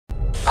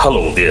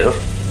Hello there.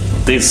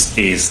 This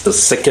is the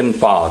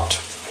second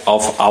part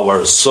of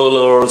our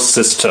solar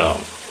system,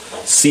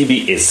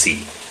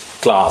 Cbse,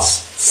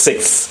 Class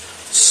 6,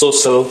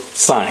 Social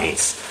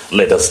Science.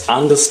 Let us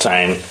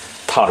understand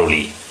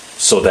thoroughly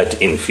so that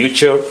in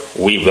future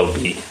we will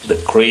be the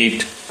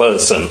great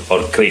person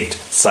or great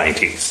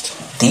scientist.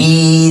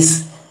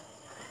 These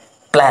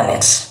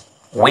planets,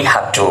 we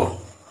have to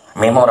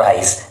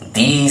memorize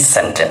these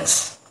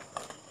sentences.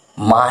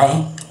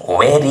 My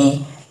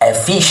very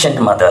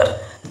efficient mother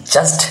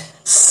just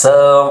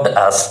served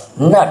us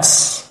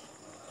nuts.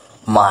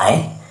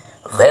 My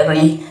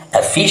very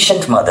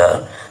efficient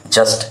mother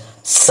just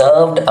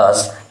served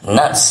us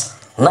nuts.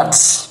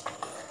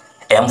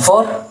 M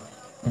for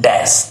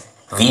dash,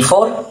 V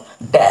for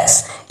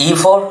dash, E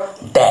for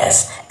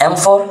dash, M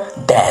for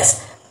dash,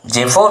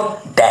 J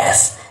for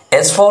dash,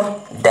 S for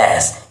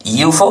dash,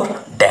 U for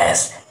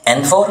dash,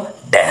 N for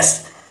dash.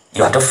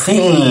 You have to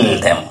fill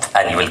them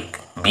and you will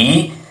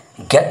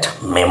get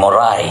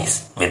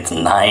memorized with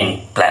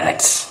 9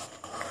 planets,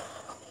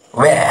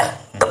 where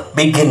the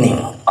beginning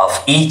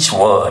of each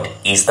word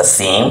is the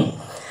same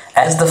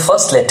as the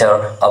first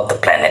letter of the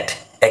planet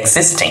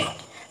existing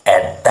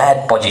at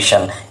that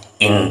position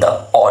in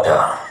the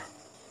order.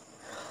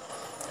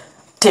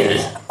 Till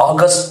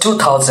August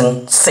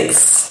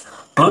 2006,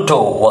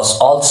 Pluto was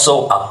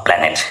also a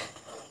planet,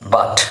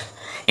 but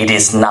it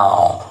is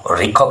now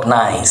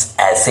recognized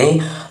as a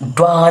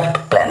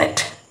dwarf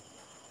planet.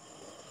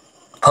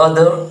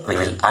 Further, we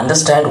will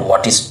understand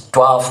what is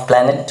dwarf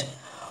planet,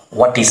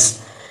 what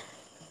is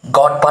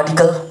God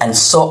particle, and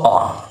so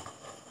on.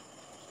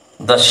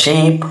 The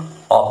shape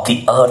of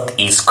the earth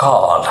is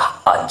called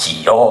a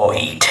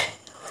geoid.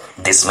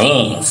 This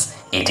means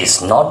it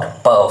is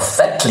not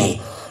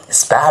perfectly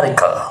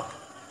spherical,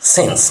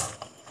 since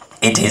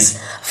it is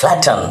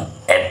flattened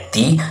at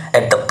the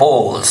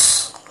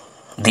poles.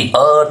 The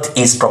earth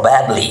is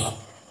probably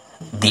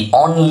the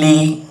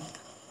only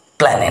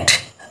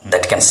planet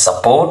that can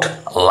support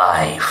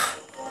life.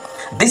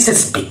 This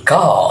is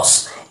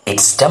because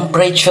its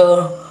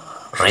temperature,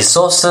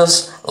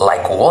 resources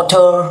like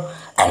water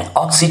and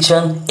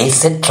oxygen,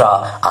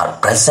 etc., are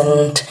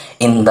present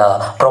in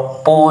the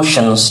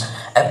proportions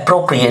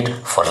appropriate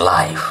for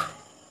life.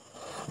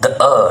 The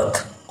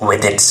earth,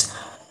 with its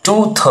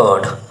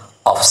 2/3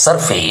 of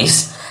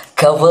surface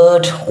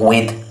covered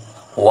with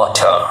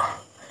water,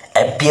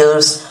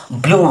 appears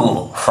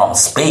blue from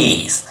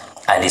space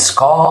and is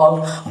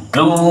called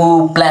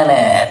blue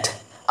planet.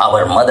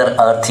 Our Mother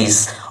Earth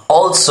is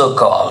also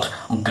called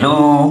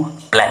blue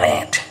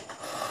planet.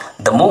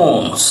 The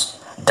moon's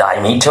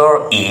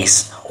diameter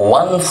is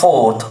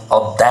 1/4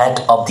 of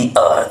that of the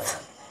earth.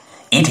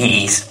 It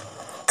is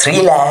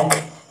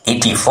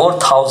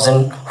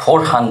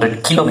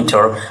 384,400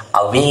 kilometers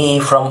away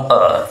from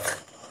earth.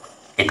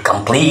 It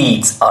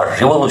completes a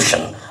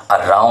revolution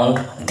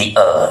around the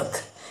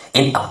earth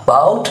in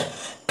about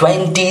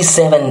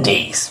 27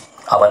 days.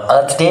 Our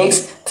earth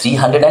takes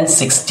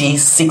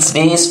 366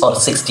 days or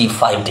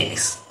 65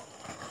 days.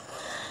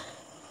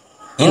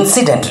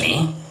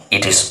 Incidentally,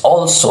 it is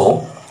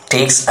also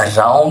takes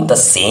around the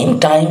same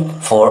time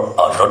for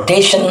a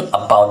rotation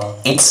about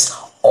its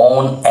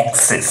own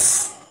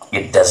axis.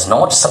 It does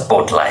not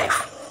support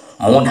life.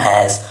 Moon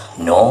has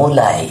no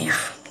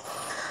life.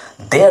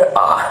 There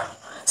are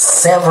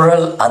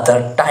several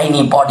other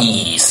tiny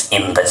bodies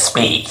in the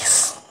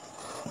space.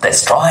 The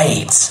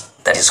asteroids,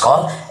 that is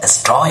called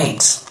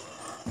asteroids,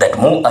 that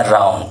move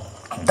around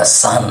the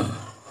sun.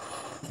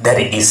 There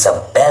is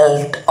a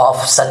belt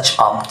of such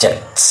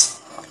objects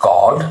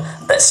called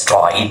the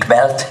asteroid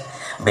belt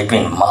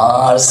between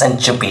Mars and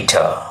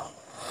Jupiter.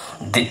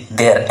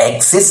 There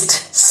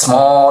exist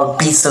small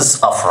pieces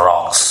of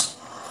rocks.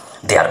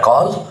 They are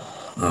called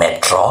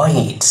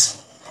meteoroids.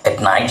 At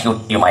night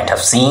you might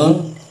have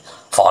seen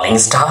falling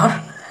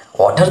star.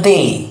 What are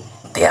they?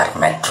 They are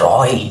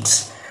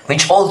meteoroids,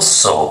 which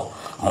also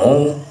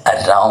move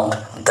around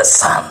the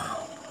sun.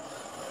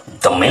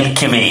 The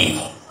Milky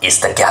Way is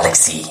the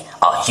galaxy,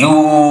 a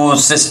huge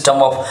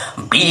system of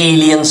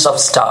billions of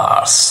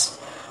stars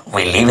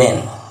we live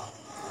in.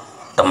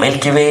 The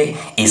Milky Way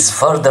is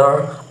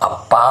further a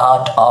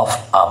part of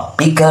a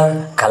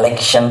bigger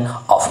collection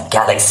of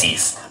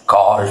galaxies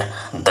called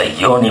the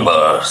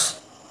universe.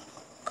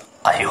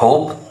 I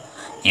hope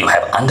you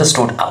have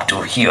understood up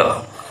to here.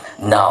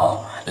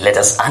 Now let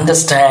us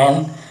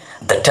understand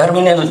the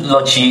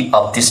terminology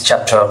of this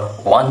chapter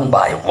one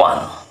by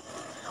one.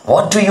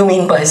 What do you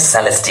mean by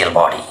celestial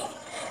body?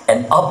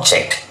 An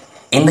object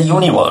in the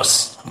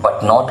universe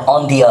but not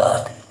on the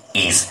earth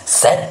is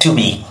said to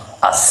be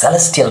a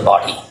celestial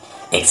body.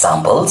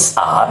 Examples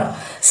are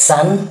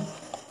sun,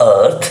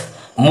 earth,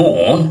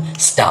 moon,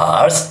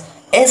 stars,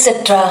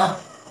 etc.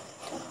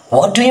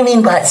 What do you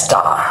mean by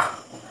star?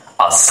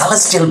 A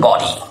celestial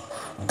body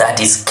that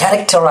is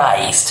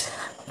characterized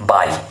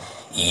by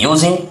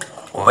using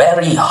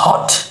very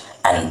hot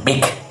and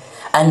big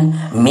and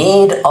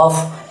made of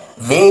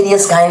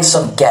various kinds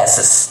of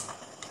gases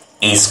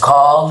is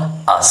called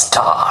a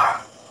star.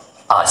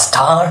 A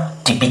star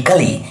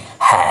typically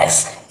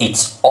has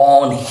its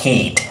own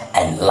heat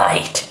and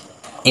light.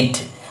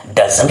 It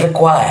doesn't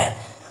require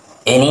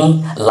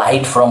any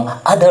light from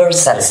other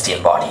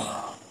celestial body.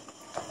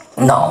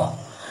 Now,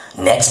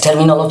 next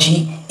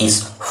terminology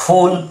is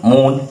full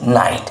moon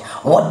night.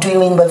 What do you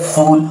mean by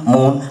full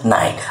moon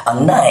night? A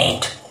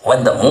night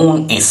when the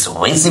moon is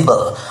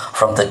visible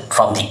from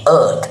the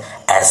earth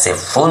as a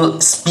full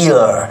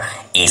sphere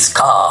is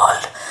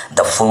called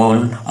the full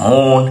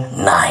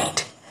moon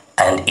night,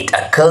 and it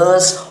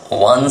occurs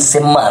once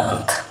a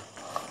month.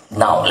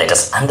 Now let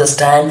us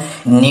understand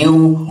new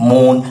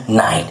moon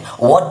night.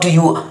 What do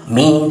you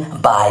mean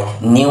by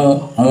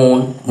new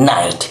moon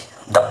night?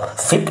 The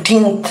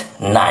 15th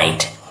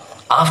night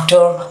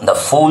after the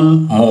full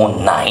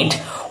moon night,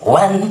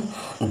 when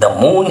the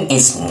moon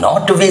is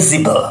not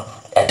visible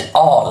at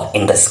all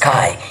in the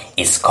sky,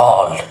 is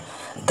called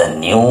the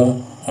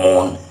new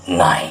moon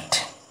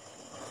night.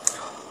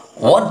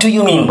 What do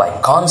you mean by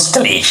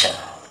constellation?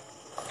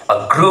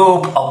 A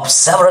group of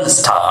several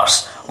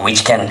stars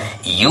which can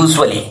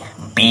usually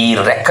be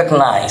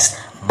recognized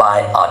by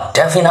a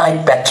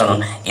definite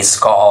pattern is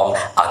called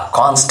a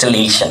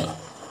constellation.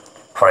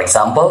 For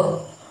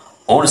example,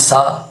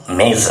 Ursa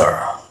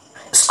Major,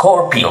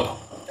 Scorpio,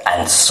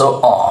 and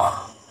so on.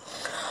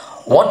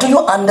 What do you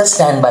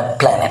understand by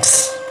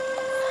planets?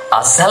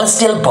 A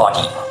celestial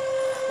body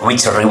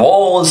which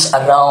revolves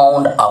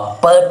around a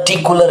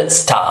particular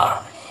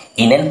star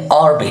in an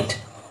orbit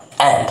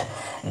and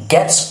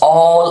gets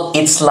all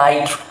its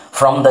light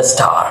from the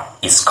star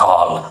is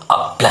called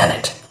a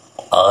planet.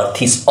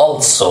 Earth is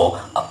also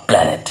a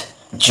planet.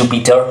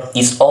 Jupiter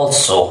is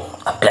also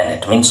a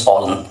planet. Means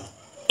all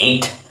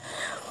 8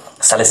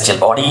 celestial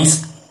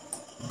bodies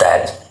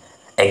that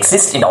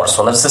exist in our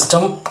solar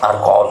system are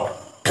called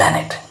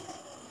planet.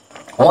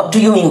 What do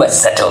you mean by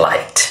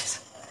satellite?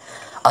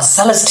 A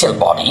celestial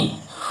body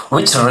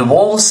which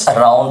revolves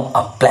around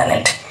a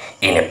planet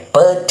in a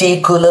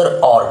particular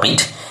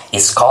orbit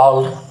is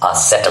called a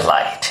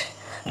satellite.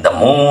 The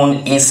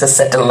moon is a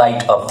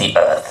satellite of the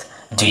earth.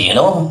 Do you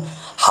know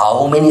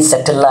how many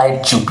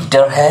satellites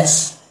Jupiter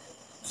has?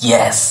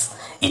 Yes,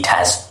 it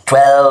has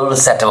 12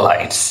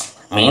 satellites.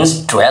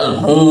 Means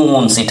 12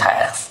 moons it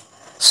has.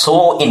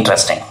 So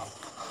interesting.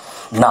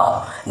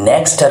 Now,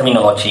 next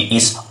terminology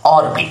is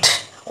orbit.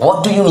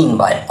 What do you mean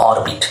by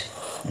orbit?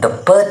 The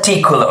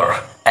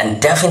particular and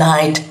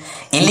definite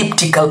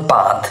elliptical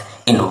path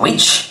in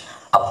which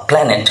a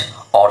planet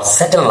or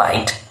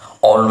satellite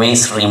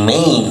always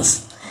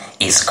remains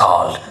is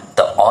called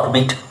the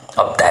orbit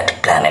of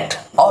that planet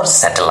or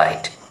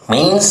satellite.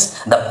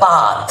 Means the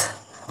path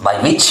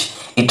by which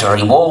it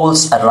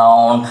revolves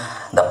around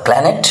the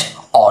planet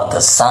or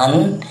the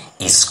sun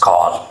is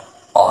called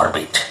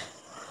orbit.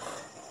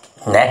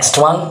 Next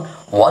one,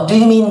 what do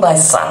you mean by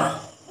sun?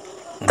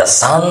 The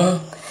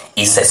sun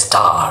is a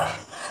star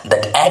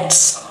that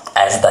acts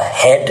as the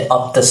head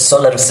of the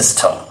solar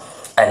system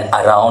and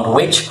around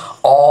which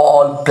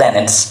all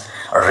planets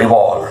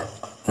revolve.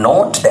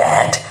 Note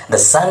that the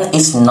sun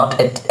is not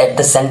at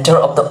the center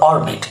of the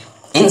orbit.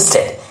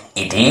 Instead,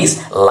 it is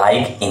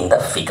like in the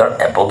figure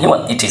above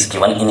given. It is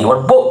given in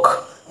your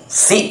book.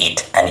 See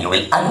it and you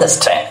will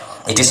understand.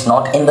 It is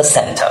not in the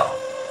center.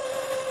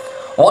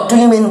 What do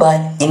you mean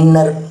by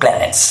inner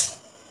planets?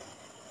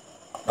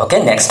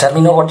 Okay, next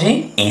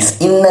terminology is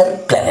inner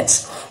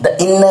planets.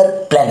 The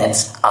inner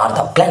planets are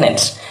the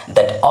planets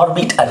that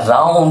orbit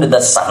around the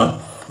sun,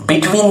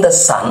 between the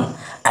sun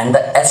and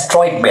the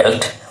asteroid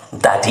belt,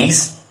 that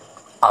is,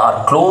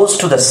 are close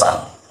to the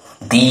sun.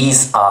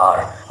 These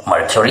are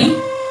Mercury,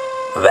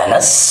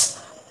 Venus,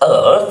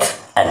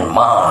 Earth, and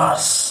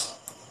Mars.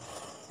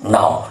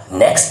 Now,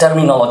 next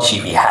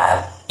terminology we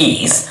have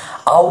is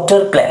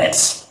outer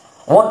planets.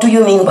 What do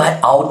you mean by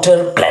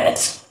outer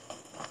planets?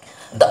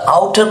 The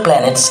outer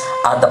planets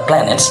are the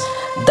planets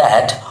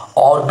that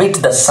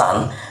orbit the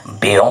sun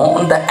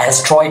beyond the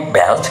asteroid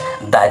belt,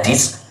 that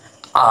is,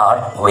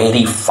 are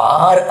very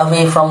far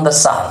away from the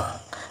sun.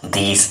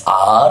 These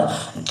are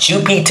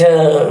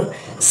Jupiter,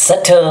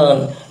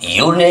 Saturn,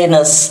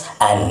 Uranus,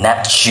 and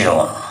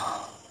Neptune.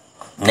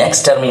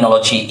 Next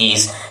terminology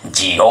is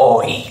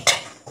geoid.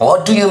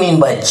 What do you mean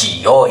by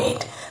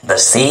geoid? The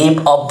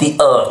shape of the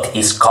earth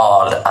is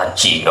called a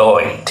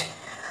geoid.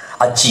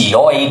 A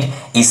geoid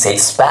is a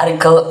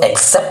spherical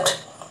except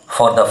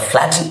for the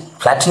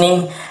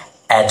flattening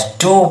at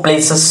 2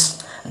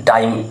 places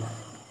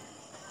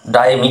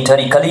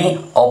diametrically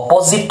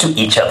opposite to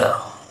each other.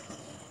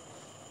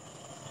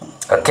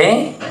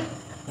 Okay,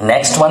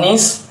 next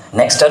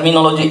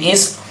terminology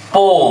is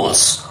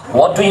poles.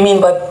 What do you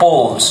mean by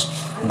poles?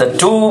 The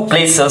 2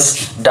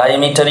 places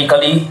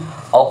diametrically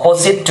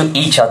opposite to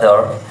each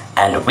other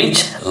and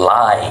which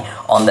lie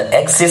on the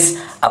axis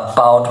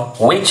about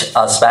which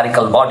a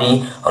spherical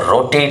body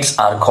rotates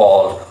are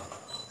called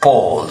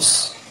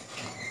poles.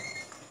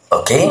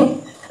 Okay,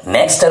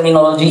 next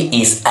terminology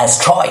is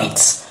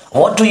asteroids.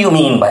 What do you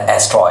mean by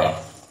asteroid?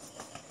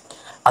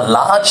 A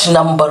large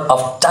number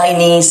of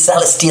tiny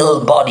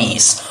celestial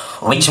bodies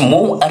which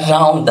move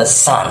around the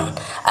sun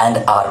and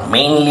are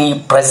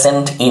mainly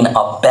present in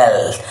a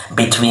belt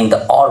between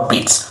the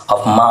orbits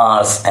of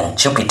Mars and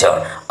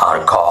Jupiter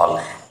are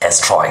called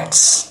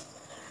asteroids.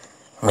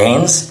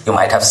 Means you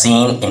might have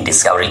seen in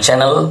Discovery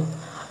Channel,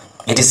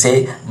 it is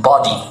a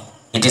body,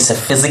 it is a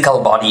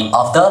physical body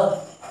of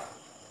the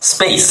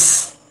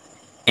space.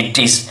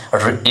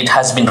 It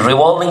has been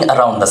revolving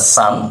around the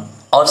sun,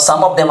 or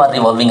some of them are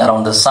revolving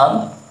around the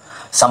sun,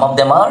 some of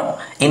them are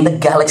in the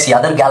galaxy,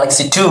 other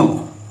galaxy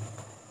too.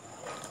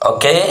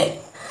 Okay,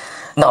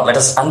 now let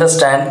us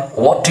understand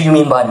what do you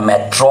mean by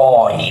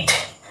meteoroid.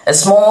 A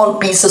small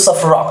pieces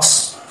of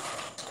rocks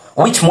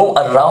which move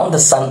around the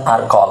sun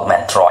are called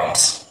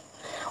meteoroids.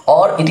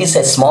 Or it is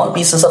a small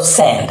pieces of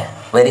sand,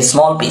 very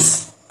small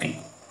piece,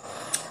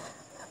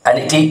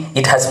 and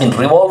it has been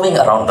revolving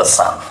around the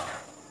sun.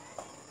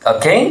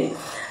 Okay,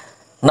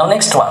 now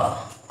next one,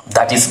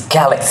 that is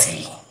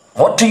galaxy.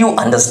 What do you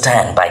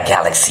understand by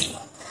galaxy?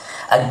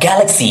 A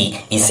galaxy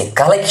is a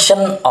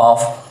collection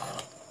of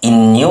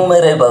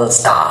innumerable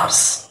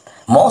stars.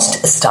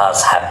 Most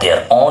stars have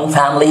their own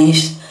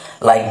families,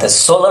 like the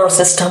solar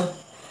system.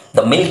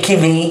 The Milky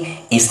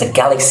Way is the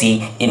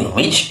galaxy in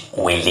which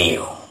we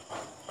live.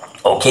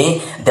 Okay,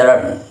 there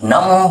are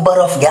number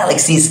of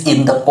galaxies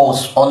on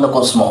the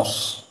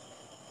cosmos.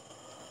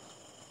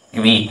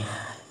 We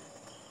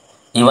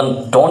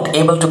even don't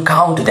able to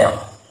count them.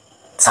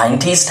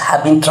 Scientists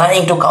have been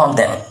trying to count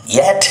them,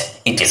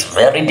 yet it is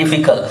very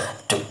difficult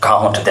to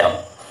count them.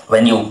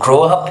 When you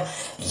grow up,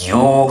 you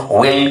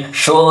will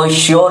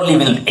surely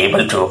will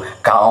able to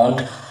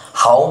count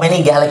how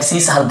many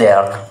galaxies are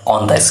there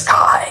on the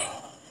sky.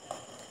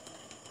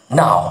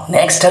 Now,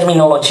 next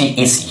terminology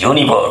is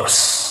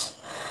universe.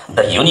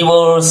 The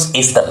universe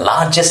is the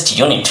largest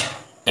unit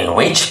in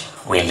which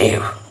we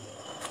live.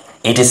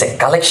 It is a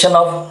collection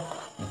of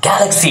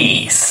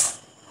galaxies.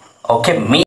 Okay,